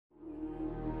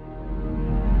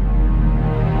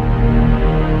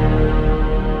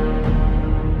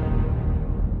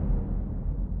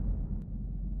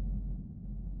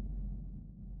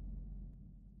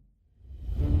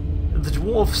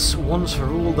dwarfs once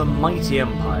ruled a mighty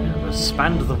empire that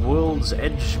spanned the world's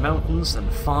edge mountains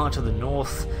and far to the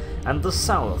north and the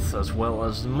south, as well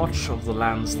as much of the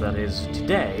lands that is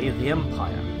today the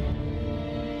Empire.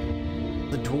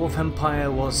 The Dwarf Empire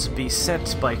was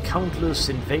beset by countless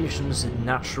invasions and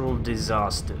natural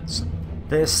disasters.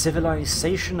 Their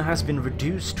civilization has been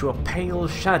reduced to a pale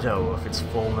shadow of its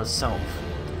former self.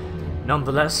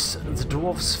 Nonetheless, the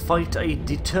dwarfs fight a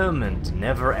determined,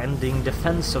 never-ending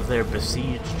defense of their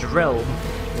besieged realm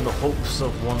in the hopes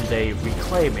of one day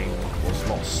reclaiming what was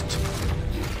lost.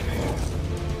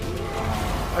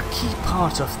 A key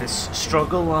part of this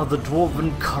struggle are the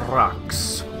Dwarven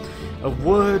Karaks, a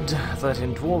word that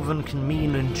in Dwarven can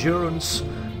mean endurance,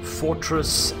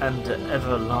 fortress, and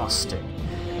everlasting,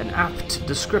 an apt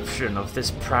description of this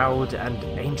proud and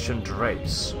ancient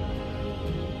race.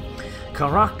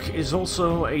 Karak is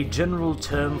also a general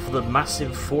term for the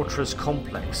massive fortress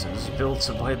complexes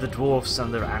built by the dwarfs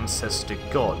and their ancestor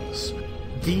gods.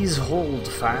 These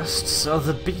holdfasts are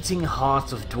the beating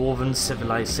heart of Dwarven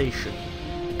civilization.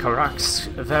 Karaks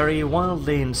vary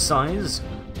wildly in size,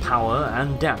 power,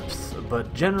 and depth,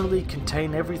 but generally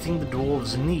contain everything the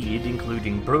dwarves need,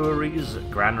 including breweries,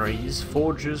 granaries,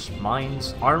 forges,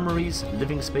 mines, armories,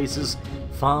 living spaces,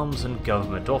 farms, and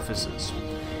government offices.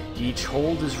 Each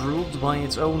hold is ruled by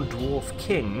its own dwarf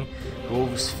king, who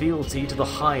owes fealty to the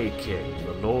High King,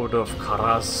 the Lord of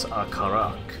Karas a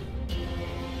Karak.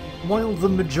 While the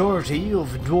majority of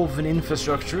dwarven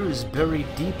infrastructure is buried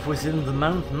deep within the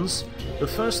mountains, the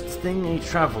first thing a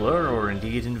traveller, or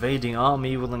indeed invading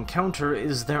army, will encounter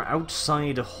is their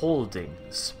outside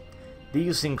holdings.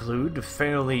 These include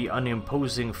fairly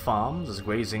unimposing farms,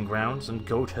 grazing grounds, and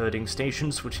goat-herding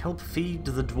stations which help feed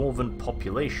the dwarven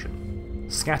population.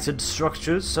 Scattered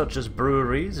structures such as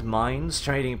breweries, mines,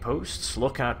 trading posts,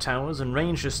 lookout towers, and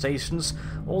ranger stations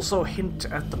also hint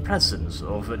at the presence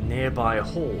of nearby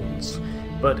holds,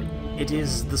 but it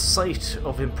is the site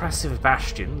of impressive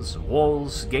bastions,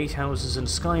 walls, gatehouses, and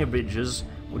sky bridges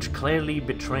which clearly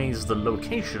betrays the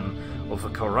location of a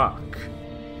Karak.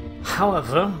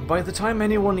 However, by the time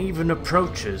anyone even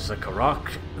approaches a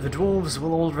Karak, the dwarves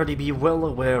will already be well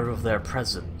aware of their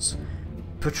presence.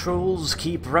 Patrols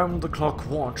keep round-the-clock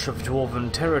watch of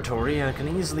Dwarven territory and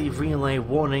can easily relay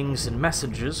warnings and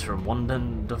messages from one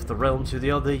end of the realm to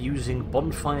the other using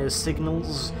bonfire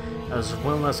signals, as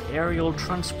well as aerial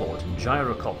transport and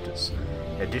gyrocopters.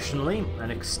 Additionally, an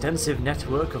extensive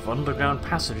network of underground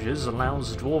passages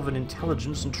allows Dwarven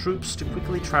intelligence and troops to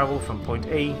quickly travel from point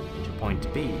A to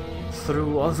point B,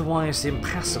 through otherwise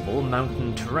impassable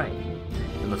mountain terrain.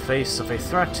 In the face of a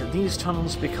threat, these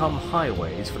tunnels become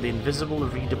highways for the invisible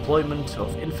redeployment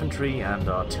of infantry and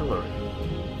artillery.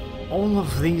 All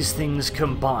of these things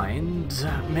combined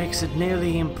makes it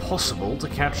nearly impossible to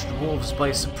catch dwarves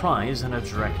by surprise in a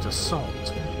direct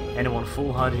assault. Anyone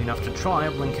foolhardy enough to try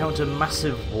will encounter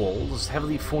massive walls,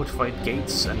 heavily fortified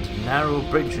gates, and narrow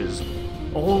bridges,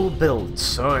 all built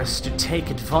so as to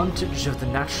take advantage of the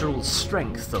natural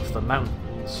strength of the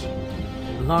mountains.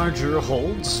 Larger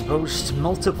holds boast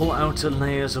multiple outer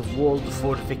layers of walled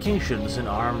fortifications and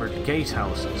armoured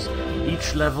gatehouses,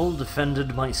 each level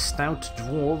defended by stout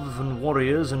dwarven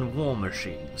warriors and war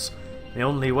machines. The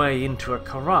only way into a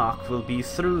Karak will be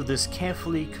through this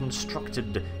carefully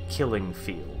constructed killing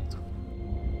field.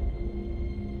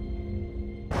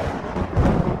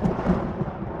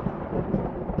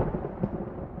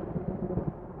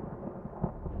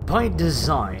 By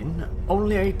design,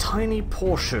 only a tiny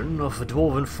portion of a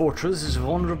dwarven fortress is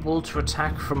vulnerable to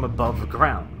attack from above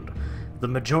ground. The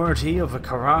majority of a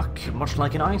Karak, much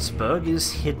like an iceberg, is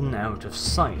hidden out of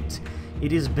sight.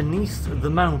 It is beneath the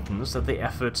mountains that the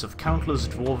efforts of countless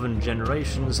dwarven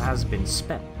generations has been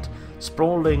spent.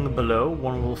 Sprawling below,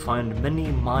 one will find many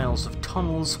miles of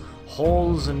tunnels,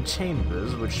 halls, and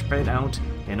chambers which spread out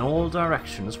in all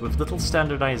directions with little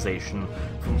standardization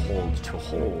from hold to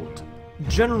hold.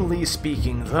 Generally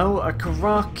speaking, though, a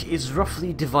Karak is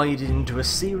roughly divided into a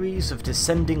series of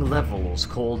descending levels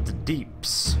called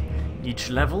deeps. Each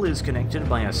level is connected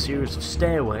by a series of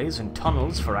stairways and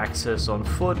tunnels for access on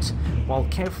foot, while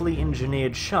carefully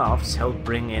engineered shafts help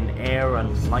bring in air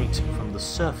and light from the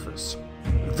surface.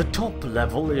 The top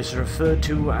level is referred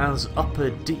to as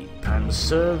Upper Deep and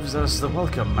serves as the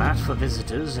welcome mat for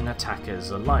visitors and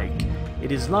attackers alike.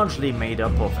 It is largely made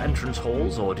up of entrance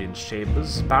halls, audience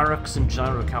chambers, barracks, and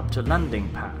gyrocopter landing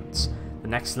pads. The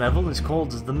next level is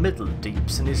called the Middle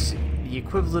Deeps and is the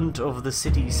equivalent of the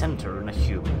city centre in a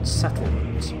human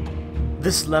settlement.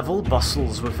 This level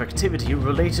bustles with activity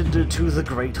related to the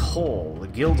Great Hall, the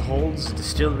guild halls,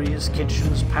 distilleries,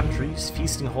 kitchens, pantries,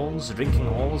 feasting halls, drinking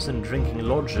halls, and drinking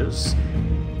lodges.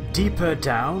 Deeper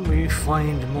down we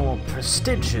find more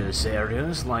prestigious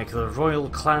areas like the royal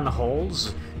clan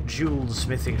halls, jewel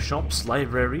smithing shops,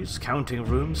 libraries, counting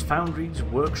rooms, foundries,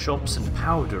 workshops and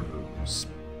powder rooms.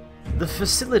 The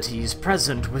facilities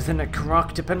present within a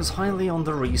Karak depends highly on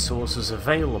the resources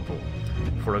available.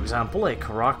 For example, a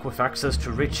Karak with access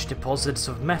to rich deposits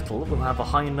of metal will have a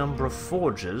high number of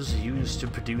forges used to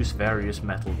produce various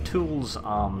metal tools,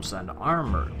 arms and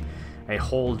armor. A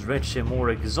hold rich in more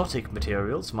exotic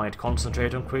materials might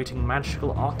concentrate on creating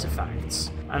magical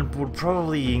artifacts, and would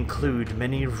probably include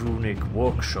many runic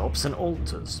workshops and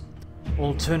altars.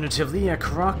 Alternatively, a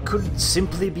Karak could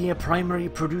simply be a primary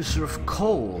producer of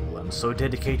coal, and so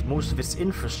dedicate most of its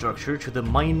infrastructure to the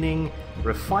mining,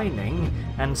 refining,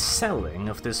 and selling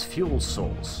of this fuel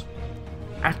source.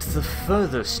 At the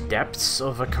furthest depths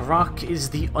of a Karak is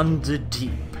the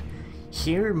Underdeep.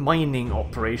 Here, mining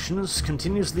operations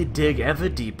continuously dig ever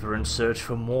deeper in search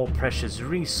for more precious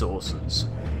resources.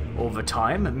 Over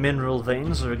time, mineral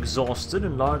veins are exhausted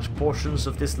and large portions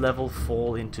of this level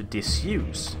fall into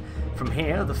disuse. From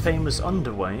here, the famous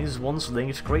underways once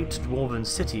linked great dwarven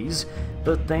cities,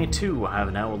 but they too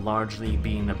have now largely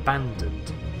been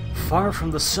abandoned. Far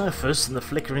from the surface and the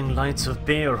flickering lights of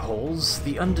bear holes,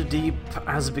 the Underdeep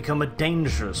has become a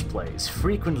dangerous place,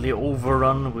 frequently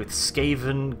overrun with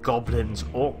skaven, goblins,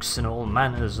 orcs and all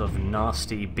manners of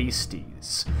nasty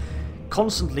beasties,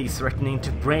 constantly threatening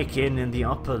to break in the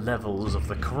upper levels of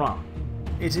the Karak.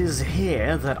 It is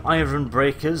here that iron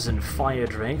breakers and fire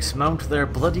drakes mount their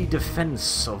bloody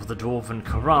defense of the dwarven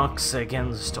Karaks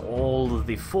against all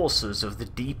the forces of the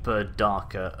deeper,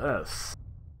 darker earth.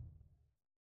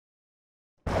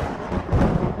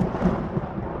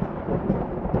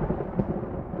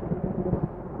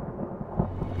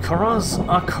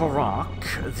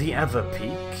 Karak, the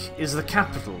Everpeak, is the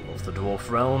capital of the Dwarf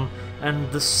realm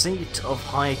and the seat of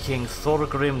High King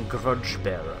Thorgrim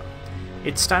Grudgebearer.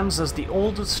 It stands as the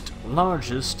oldest,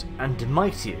 largest, and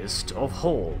mightiest of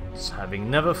halls, having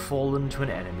never fallen to an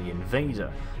enemy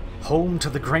invader. Home to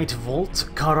the Great Vault,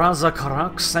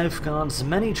 Karak safeguards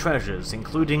many treasures,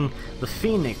 including the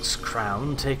Phoenix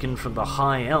Crown taken from the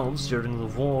High Elves during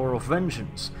the War of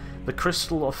Vengeance, the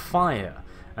Crystal of Fire,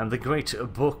 and the Great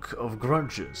Book of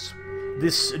Grudges.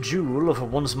 This jewel of a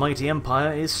once mighty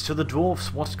empire is to the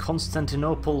dwarfs what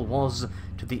Constantinople was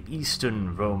to the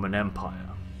Eastern Roman Empire.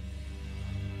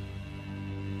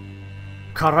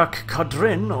 Karak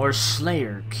Kadrin, or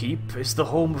Slayer Keep, is the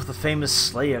home of the famous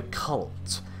Slayer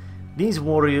cult. These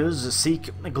warriors seek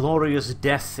a glorious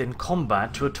death in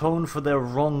combat to atone for their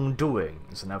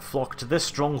wrongdoings, and have flocked to this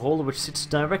stronghold which sits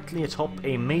directly atop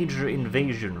a major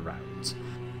invasion route.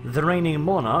 The reigning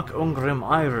monarch, Ungrim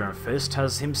Ironfist,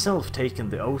 has himself taken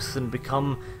the oath and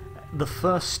become the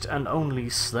first and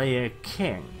only Slayer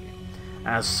King.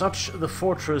 As such, the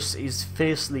fortress is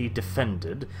fiercely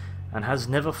defended and has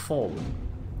never fallen.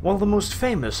 While the most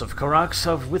famous of Karaks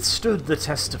have withstood the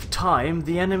test of time,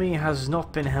 the enemy has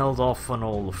not been held off on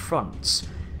all fronts.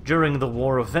 During the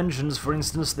War of Vengeance, for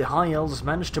instance, the High Elves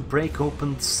managed to break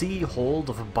open the sea hold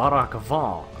of Barak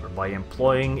Var by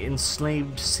employing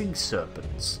enslaved sea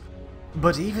serpents.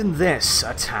 But even this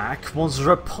attack was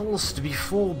repulsed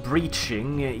before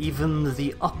breaching even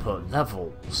the upper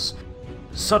levels.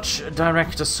 Such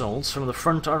direct assaults from the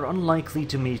front are unlikely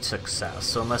to meet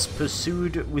success unless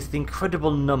pursued with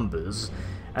incredible numbers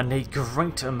and a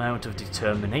great amount of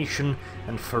determination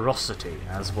and ferocity,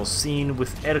 as was seen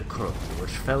with Erkro,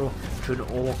 which fell to an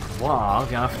orc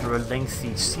warg after a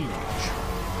lengthy siege.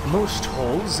 Most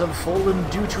halls have fallen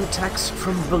due to attacks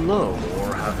from below,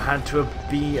 or have had to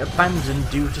be abandoned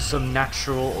due to some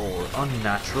natural or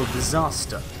unnatural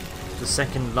disaster. The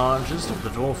second largest of the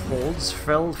dwarf halls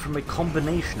fell from a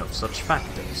combination of such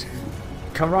factors.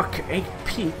 Karak 8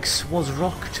 Peaks was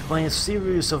rocked by a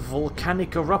series of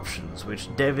volcanic eruptions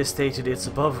which devastated its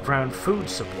above-ground food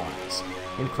supplies.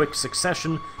 In quick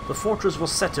succession, the fortress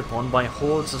was set upon by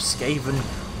hordes of Skaven,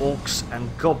 orcs and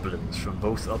goblins from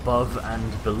both above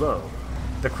and below.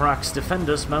 The Karak's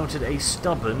defenders mounted a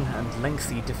stubborn and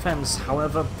lengthy defense.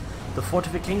 However, the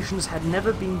fortifications had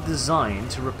never been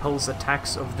designed to repulse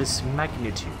attacks of this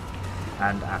magnitude,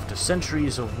 and after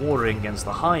centuries of warring against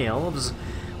the High Elves,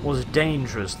 was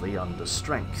dangerously under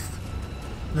strength.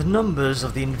 The numbers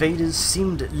of the invaders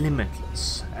seemed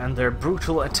limitless, and their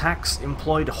brutal attacks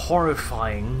employed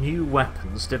horrifying new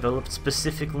weapons developed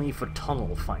specifically for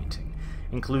tunnel fighting,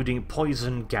 including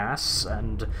poison gas,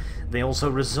 and they also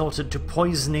resorted to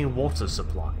poisoning water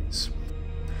supplies.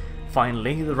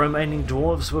 Finally, the remaining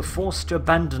dwarves were forced to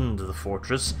abandon the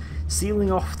fortress,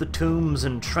 sealing off the tombs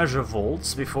and treasure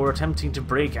vaults before attempting to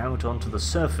break out onto the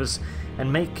surface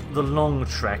and make the long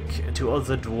trek to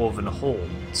other dwarven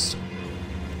holds.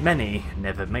 Many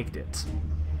never made it.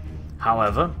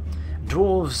 However,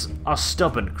 dwarves are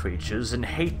stubborn creatures and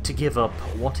hate to give up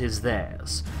what is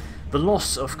theirs. The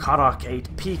loss of Karaks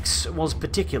 8 Peaks was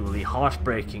particularly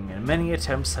heartbreaking, and many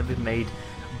attempts have been made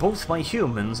both by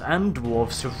humans and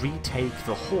dwarves to retake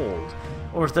the hold,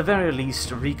 or at the very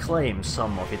least reclaim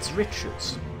some of its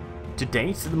riches. To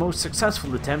date, the most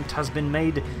successful attempt has been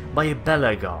made by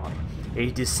Belagar, a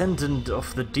descendant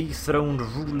of the dethroned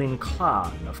ruling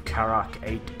clan of Karaks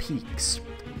 8 Peaks.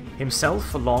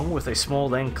 Himself, along with a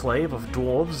small enclave of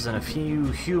dwarves and a few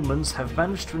humans, have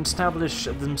managed to establish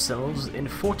themselves in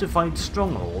fortified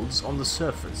strongholds on the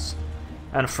surface.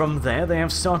 And from there they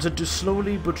have started to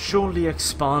slowly but surely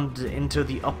expand into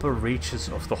the upper reaches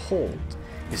of the hold,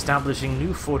 establishing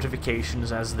new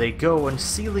fortifications as they go and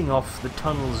sealing off the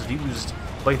tunnels used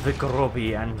by the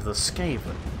Grubby and the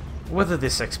Skaven. Whether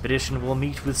this expedition will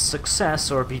meet with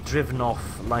success or be driven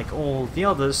off like all the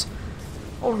others,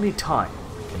 only time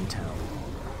can tell.